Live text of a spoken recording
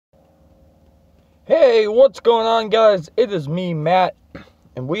Hey, what's going on, guys? It is me, Matt,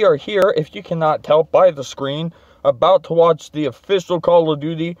 and we are here, if you cannot tell by the screen, about to watch the official Call of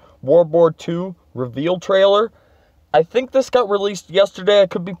Duty World War II reveal trailer. I think this got released yesterday. I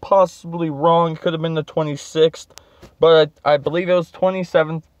could be possibly wrong. It could have been the 26th, but I believe it was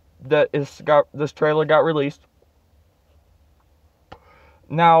 27th that this trailer got released.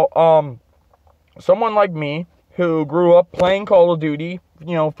 Now, someone like me who grew up playing Call of Duty,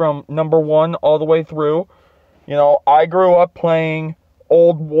 from number 1 all the way through, I grew up playing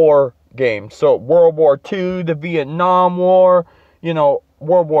old war games. So World War II, the Vietnam War, World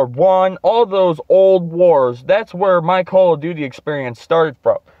War I, all those old wars. That's where my Call of Duty experience started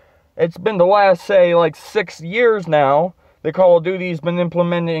from. It's been the last, say, 6 years now that Call of Duty's been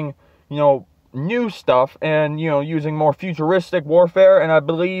implementing, new stuff and, using more futuristic warfare. And I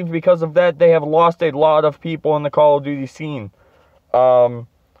believe because of that, they have lost a lot of people in the Call of Duty scene. And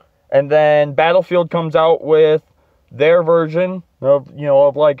then Battlefield comes out with their version of,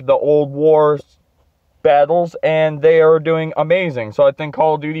 the old wars battles, and they are doing amazing. So I think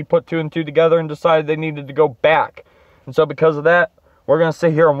Call of Duty put 2 and 2 together and decided they needed to go back. And so because of that, we're going to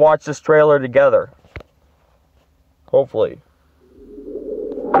sit here and watch this trailer together. Hopefully.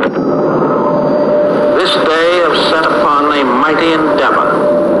 This day have set upon a mighty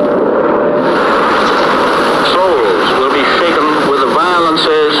endeavor. Souls will be shaken with the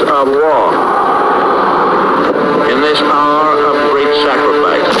violences of war. In this hour of great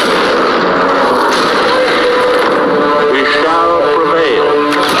sacrifice, we shall prevail.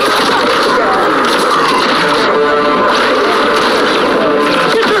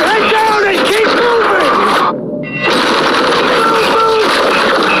 Get your head down and keep moving!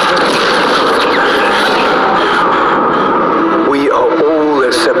 We are all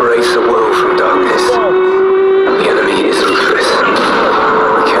that separates the world from darkness. The enemy is ruthless.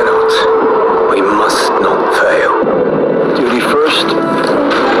 We cannot. We must not fail. Duty first.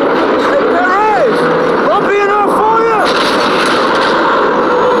 There is! I'll be enough for you!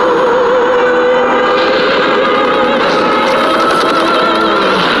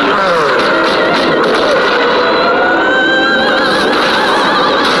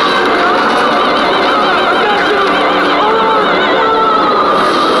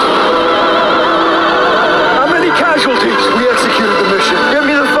 How many casualties? We executed the mission. Get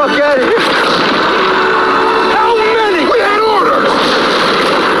me the fuck out of here! How many? We had orders!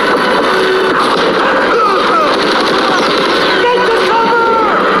 Get to cover!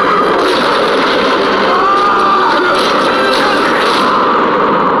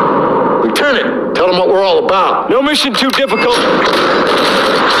 Lieutenant, tell them what we're all about. No mission too difficult.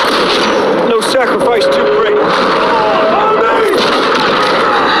 No sacrifice too great.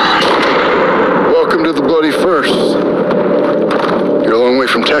 Welcome to the Bloody First. You're a long way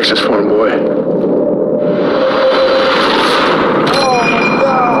from Texas, farm boy.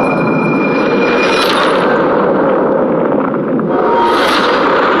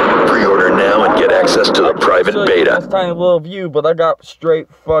 Pre-order now and get access to the private beta. This tiny little view, but I got straight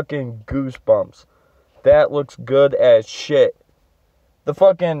fucking goosebumps. That looks good as shit. The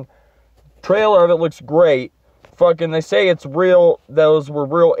fucking trailer of it looks great. Fucking, they say it's real. Those were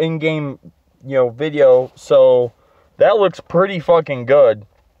real in-game, video. So that looks pretty fucking good.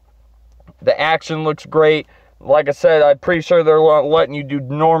 The action looks great. Like I said, I'm pretty sure they're letting you do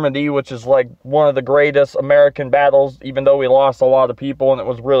Normandy, which is like one of the greatest American battles, even though we lost a lot of people and it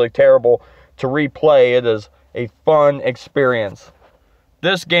was really terrible to replay. It is a fun experience.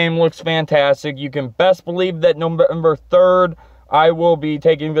 This game looks fantastic. You can best believe that November 3rd, I will be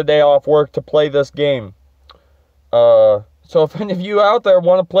taking the day off work to play this game. So if any of you out there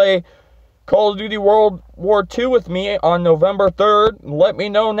want to play Call of Duty World War II with me on November 3rd, let me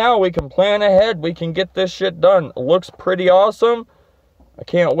know now. We can plan ahead. We can get this shit done. It looks pretty awesome. I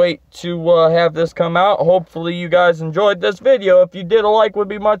can't wait to have this come out. Hopefully you guys enjoyed this video. If you did, a like would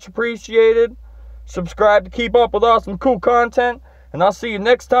be much appreciated. Subscribe to keep up with awesome, cool content. And I'll see you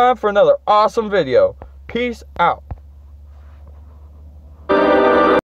next time for another awesome video. Peace out.